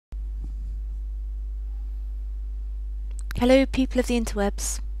Hello, people of the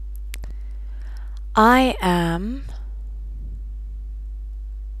interwebs. I am.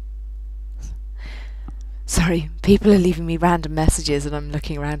 Sorry, people are leaving me random messages and I'm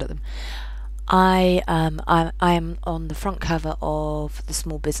looking around at them. I am on the front cover of the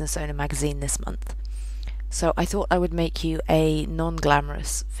Small Business Owner magazine this month. So I thought I would make you a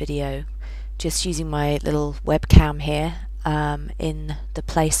non-glamorous video, just using my little webcam here in the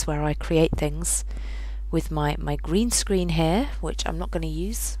place where I create things, with my green screen here, which I'm not going to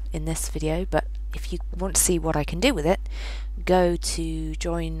use in this video, but if you want to see what I can do with it, go to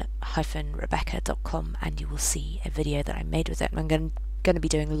join-rebecca.com and you will see a video that I made with it. And I'm going to be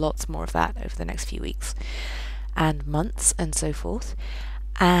doing lots more of that over the next few weeks and months and so forth.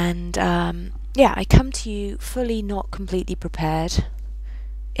 And yeah, I come to you fully not completely prepared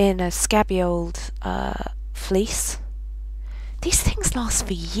in a scabby old fleece. These things last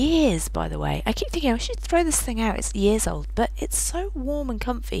for years, by the way. I keep thinking I should throw this thing out. It's years old, but it's so warm and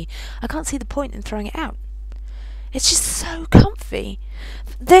comfy. I can't see the point in throwing it out. It's just so comfy.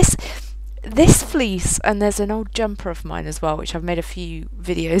 This fleece, and there's an old jumper of mine as well, which I've made a few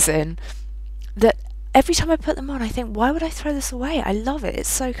videos in, that every time I put them on, I think, why would I throw this away? I love it. It's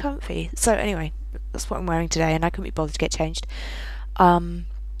so comfy. So anyway, that's what I'm wearing today, and I couldn't be bothered to get changed. Haven't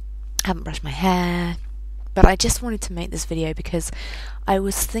brushed my hair. But I just wanted to make this video because I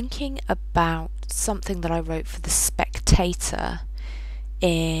was thinking about something that I wrote for The Spectator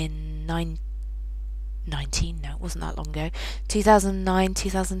in 2009,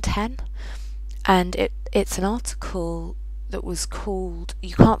 2010. And it's an article that was called,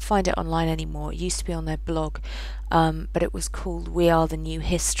 you can't find it online anymore, it used to be on their blog, but it was called We Are the New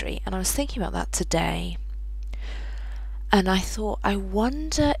History. And I was thinking about that today. And I thought, I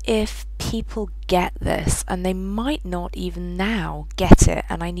wonder if people get this, and they might not even now get it,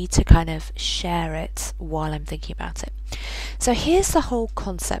 and I need to kind of share it while I'm thinking about it. So here's the whole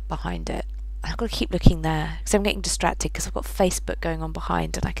concept behind it. I've got to keep looking there, because I'm getting distracted, because I've got Facebook going on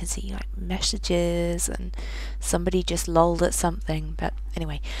behind, and I can see like messages, and somebody just lolled at something, but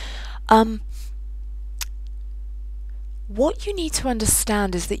anyway. What you need to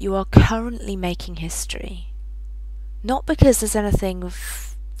understand is that you are currently making history. Not because there's anything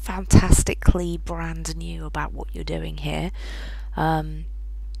fantastically brand new about what you're doing here.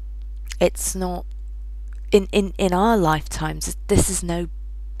 It's not in our lifetimes. This is no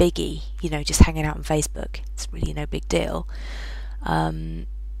biggie. You know, just hanging out on Facebook. It's really no big deal. The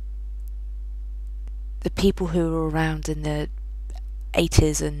people who were around in the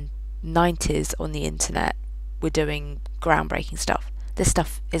 80s and 90s on the internet were doing groundbreaking stuff. This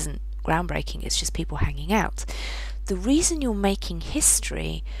stuff isn't groundbreaking. It's just people hanging out. The reason you're making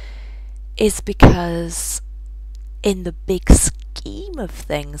history is because in the big scheme of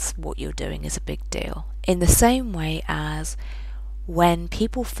things, what you're doing is a big deal. In the same way as when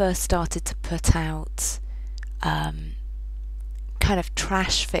people first started to put out kind of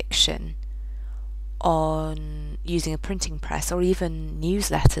trash fiction on using a printing press, or even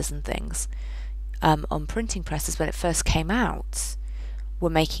newsletters and things on printing presses when it first came out, were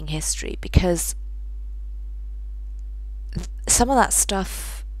making history because some of that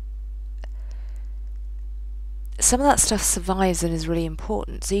stuff survives and is really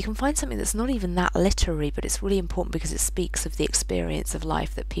important. So you can find something that's not even that literary, but it's really important because it speaks of the experience of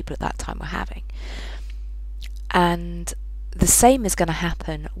life that people at that time were having. And the same is going to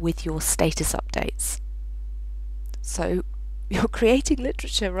happen with your status updates. So you're creating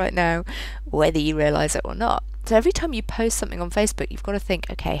literature right now, whether you realise it or not. So every time you post something on Facebook, you've got to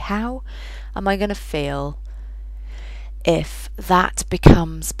think, okay, how am I going to feel if that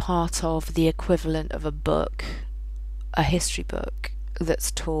becomes part of the equivalent of a book, a history book, that's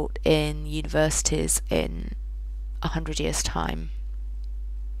taught in universities in 100 years' time,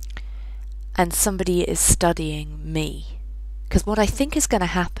 and somebody is studying me? Because what I think is going to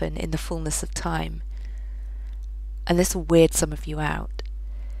happen in the fullness of time, and this will weird some of you out,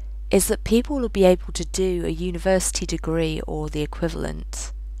 is that people will be able to do a university degree or the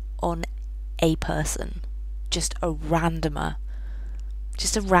equivalent on a person. Just a random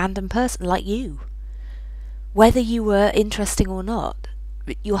person like you. Whether you were interesting or not,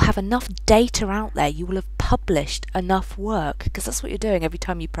 you'll have enough data out there, you will have published enough work, because that's what you're doing every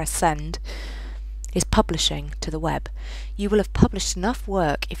time you press send, is publishing to the web. You will have published enough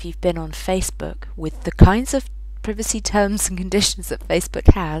work if you've been on Facebook with the kinds of privacy terms and conditions that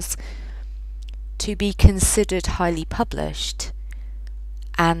Facebook has to be considered highly published,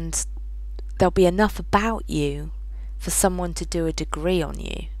 and there'll be enough about you for someone to do a degree on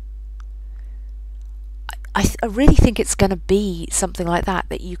you. I really think it's going to be something like that,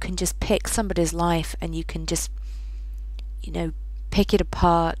 that you can just pick somebody's life and you can just pick it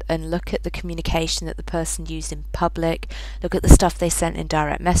apart and look at the communication that the person used in public, look at the stuff they sent in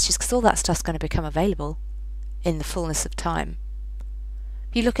direct messages, because all that stuff's going to become available in the fullness of time.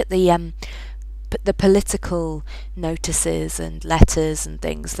 If you look at the political notices and letters and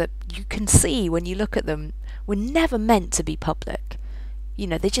things that you can see when you look at them were never meant to be public.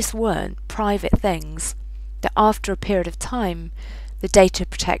 They just weren't. Private things that after a period of time, the data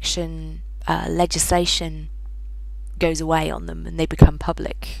protection legislation goes away on them and they become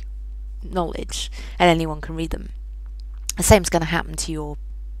public knowledge and anyone can read them. The same is going to happen to your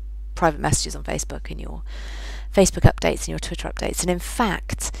private messages on Facebook and your Facebook updates and your Twitter updates. And in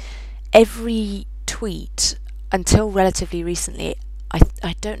fact, every tweet, until relatively recently,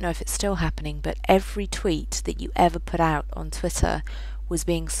 I don't know if it's still happening, but every tweet that you ever put out on Twitter was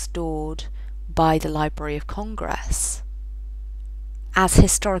being stored by the Library of Congress as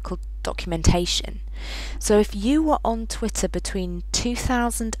historical documentation. So if you were on Twitter between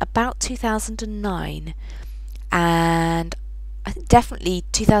about 2009 and I think definitely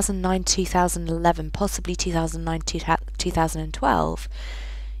 2009, 2011, possibly 2009, 2012,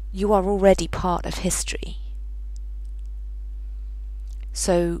 you are already part of history.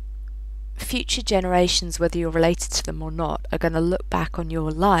 So future generations, whether you're related to them or not, are going to look back on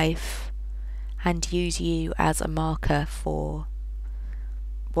your life and use you as a marker for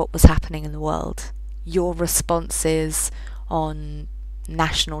what was happening in the world. Your responses on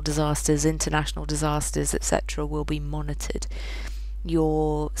national disasters, international disasters, etc. will be monitored.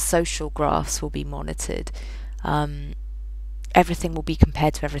 Your social graphs will be monitored. Everything will be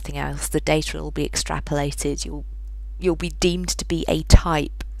compared to everything else. The data will be extrapolated. You'll be deemed to be a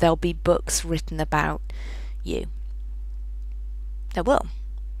type. There'll be books written about you. There will.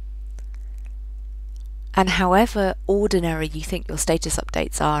 And however ordinary you think your status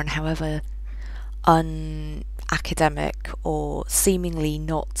updates are, and however unacademic or seemingly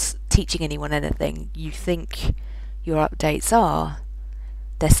not teaching anyone anything you think your updates are,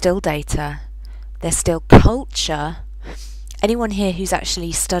 they're still data, they're still culture. Anyone here who's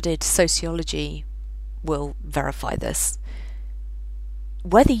actually studied sociology will verify this.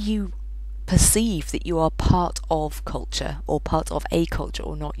 Whether you perceive that you are part of culture or part of a culture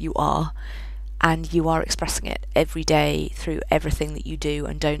or not, you are. And you are expressing it every day through everything that you do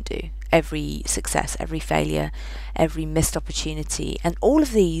and don't do. Every success, every failure, every missed opportunity. And all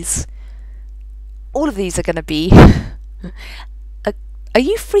of these are going to be... Are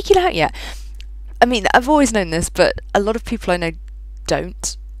you freaking out yet? I mean, I've always known this, but a lot of people I know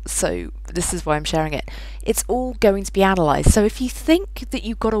don't. So this is why I'm sharing it. It's all going to be analysed. So if you think that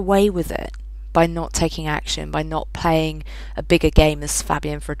you got away with it by not taking action, by not playing a bigger game, as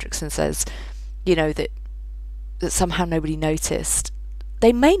Fabian Fredrickson says, that somehow nobody noticed.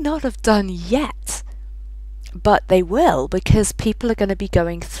 They may not have done yet, but they will, because people are going to be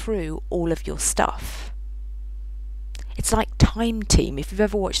going through all of your stuff. It's like Time Team. If you've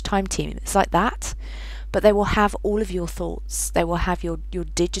ever watched Time Team, it's like that. But they will have all of your thoughts. They will have your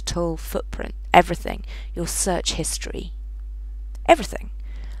digital footprint, everything, your search history, everything.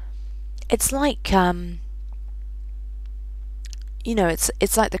 It's like...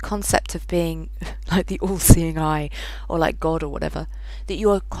 it's like the concept of being like the all-seeing eye or like God or whatever, that you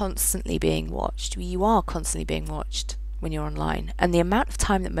are constantly being watched. You are constantly being watched when you're online. And the amount of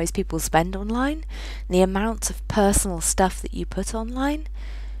time that most people spend online, the amount of personal stuff that you put online,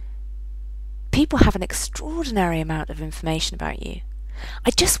 people have an extraordinary amount of information about you.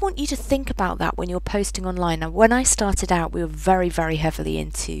 I just want you to think about that when you're posting online. Now, when I started out, we were very, very heavily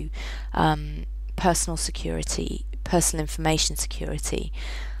into personal security, personal information security.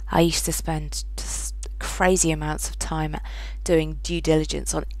 I used to spend just crazy amounts of time doing due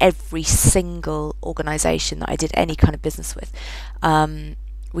diligence on every single organisation that I did any kind of business with.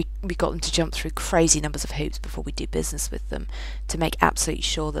 We got them to jump through crazy numbers of hoops before we do business with them to make absolutely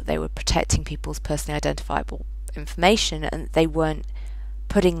sure that they were protecting people's personally identifiable information and they weren't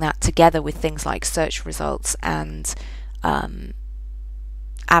putting that together with things like search results and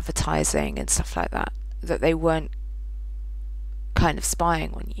advertising and stuff like that, that they weren't kind of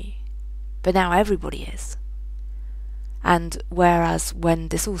spying on you. But now everybody is. And whereas when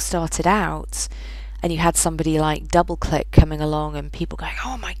this all started out and you had somebody like DoubleClick coming along and people going,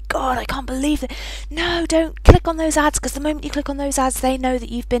 oh my god, I can't believe it, no, don't click on those ads, because the moment you click on those ads they know that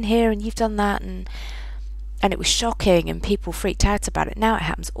you've been here and you've done that, and it was shocking and people freaked out about it. Now it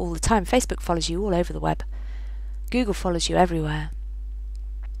happens all the time. Facebook follows you all over the web. Google follows you everywhere.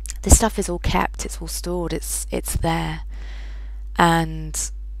 This stuff is all kept, it's all stored, it's there.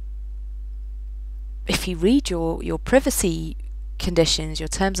 And if you read your privacy conditions, your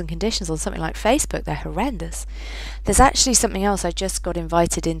terms and conditions on something like Facebook, they're horrendous. There's actually something else. I just got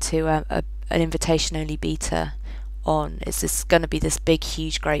invited into an invitation-only beta on. It's this going to be this big,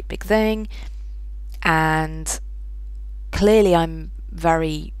 huge, great big thing, and clearly I'm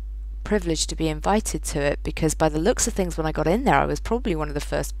very privileged to be invited to it, because by the looks of things, when I got in there, I was probably one of the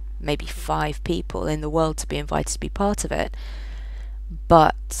first maybe 5 people in the world to be invited to be part of it.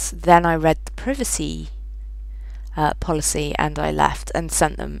 But then I read the privacy policy, and I left and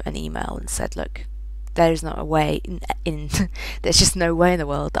sent them an email and said, look, there's not a way there's just no way in the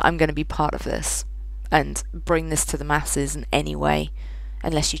world that I'm going to be part of this and bring this to the masses in any way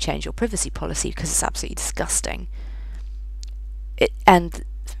unless you change your privacy policy, because it's absolutely disgusting. And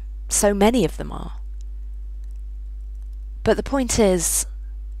so many of them are. But the point is,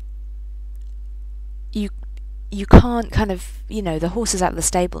 you can't kind of, the horse is out of the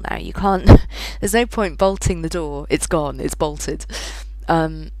stable now. You can't, there's no point bolting the door. It's gone, it's bolted.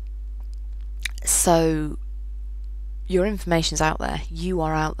 So your information's out there, you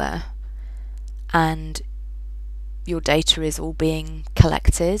are out there, and your data is all being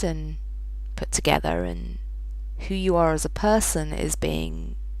collected and put together, and who you are as a person is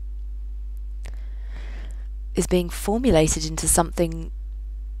being formulated into something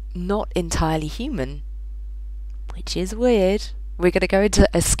not entirely human, which is weird. We're going to go into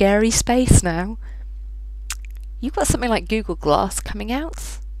a scary space now. You've got something like Google Glass coming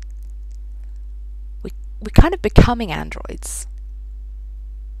out. We're kind of becoming androids.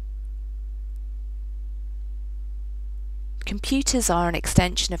 Computers are an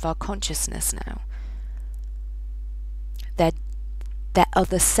extension of our consciousness now. They're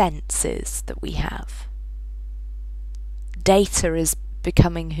other senses that we have. Data is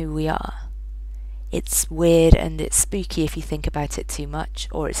becoming who we are. It's weird and it's spooky if you think about it too much,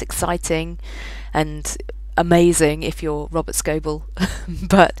 or it's exciting and amazing if you're Robert Scoble.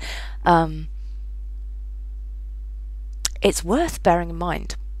 But it's worth bearing in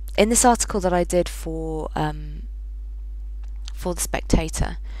mind. In this article that I did for The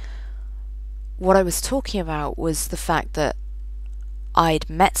Spectator, what I was talking about was the fact that I'd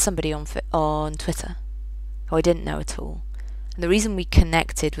met somebody on Twitter who I didn't know at all. And the reason we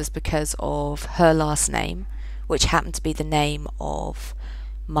connected was because of her last name, which happened to be the name of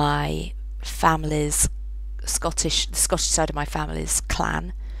my family's the Scottish side of my family's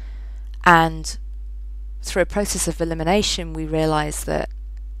clan. And through a process of elimination, we realised that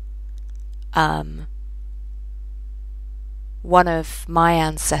one of my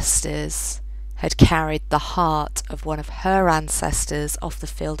ancestors had carried the heart of one of her ancestors off the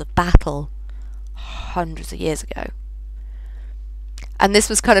field of battle hundreds of years ago. And this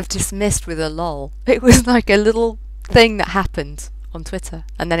was kind of dismissed with a lol. It was like a little thing that happened on Twitter,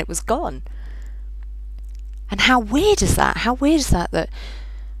 and then it was gone. And how weird is that? How weird is that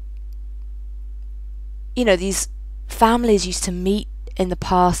these families used to meet in the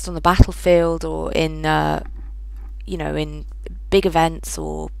past on the battlefield, or in in big events,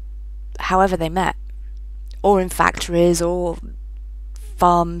 or however they met, or in factories or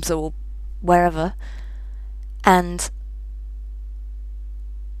farms or wherever, and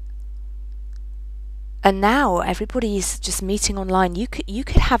now everybody's just meeting online. You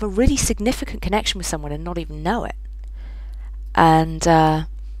could have a really significant connection with someone and not even know it. And the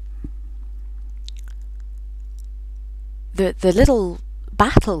little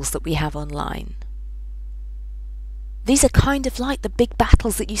battles that we have online, these are kind of like the big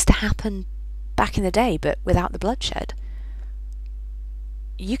battles that used to happen back in the day, but without the bloodshed.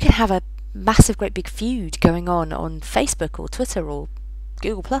 You can have a massive, great big feud going on Facebook or Twitter or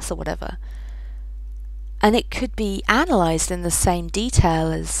Google Plus or whatever, and it could be analysed in the same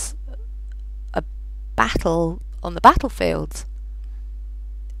detail as a battle on the battlefield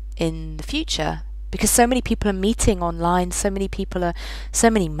in the future, because so many people are meeting online, so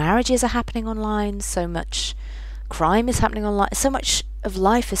many marriages are happening online, so much crime is happening online, so much of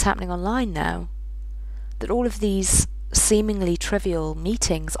life is happening online now, that all of these seemingly trivial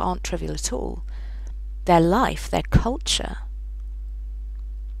meetings aren't trivial at all. They're life, they're culture.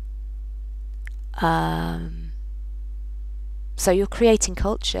 So you're creating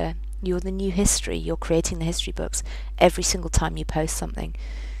culture, you're the new history, you're creating the history books every single time you post something.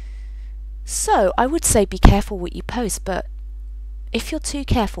 So I would say be careful what you post, but if you're too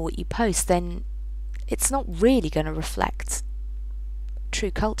careful what you post, then it's not really going to reflect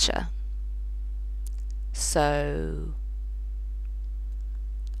true culture. So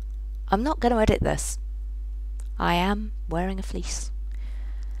I'm not going to edit this. I am wearing a fleece,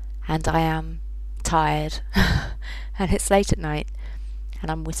 and I am tired, and it's late at night,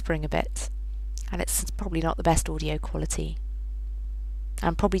 and I'm whispering a bit, and it's probably not the best audio quality,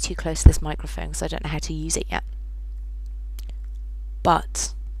 I'm probably too close to this microphone because I don't know how to use it yet.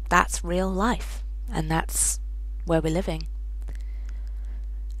 But that's real life, and that's where we're living.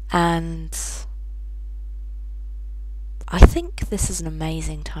 And I think this is an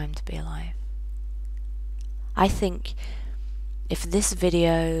amazing time to be alive. I think if this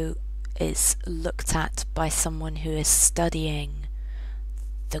video is looked at by someone who is studying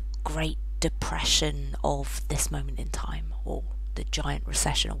the Great Depression of this moment in time, or the giant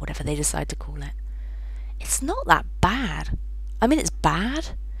recession, or whatever they decide to call it, it's not that bad. I mean, it's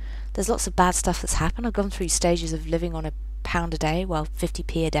bad. There's lots of bad stuff that's happened. I've gone through stages of living on £1 a day, well,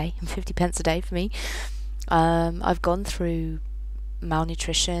 50p a day, 50 pence a day for me. I've gone through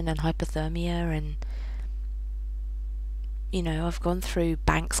malnutrition and hypothermia, and I've gone through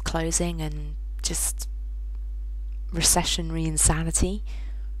banks closing and just recessionary insanity.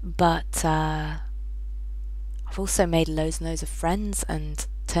 But I've also made loads and loads of friends and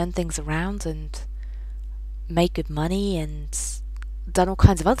turned things around and made good money and done all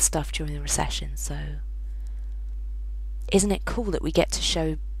kinds of other stuff during the recession. So isn't it cool that we get to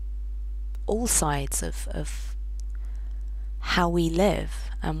show all sides of how we live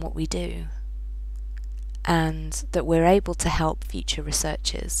and what we do, and that we're able to help future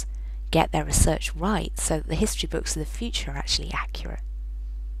researchers get their research right so that the history books of the future are actually accurate.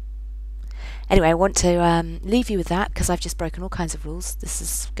 Anyway, I want to leave you with that because I've just broken all kinds of rules. This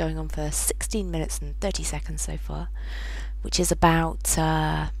is going on for 16 minutes and 30 seconds so far, which is about,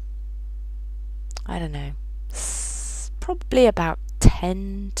 I don't know, probably about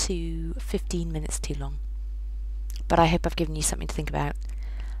 10 to 15 minutes too long. But I hope I've given you something to think about.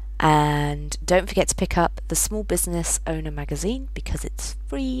 And don't forget to pick up the Small Business Owner magazine because it's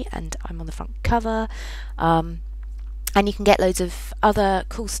free and I'm on the front cover. And you can get loads of other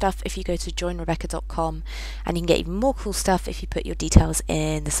cool stuff if you go to joinrebecca.com, and you can get even more cool stuff if you put your details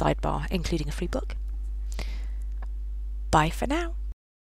in the sidebar, including a free book. Bye for now.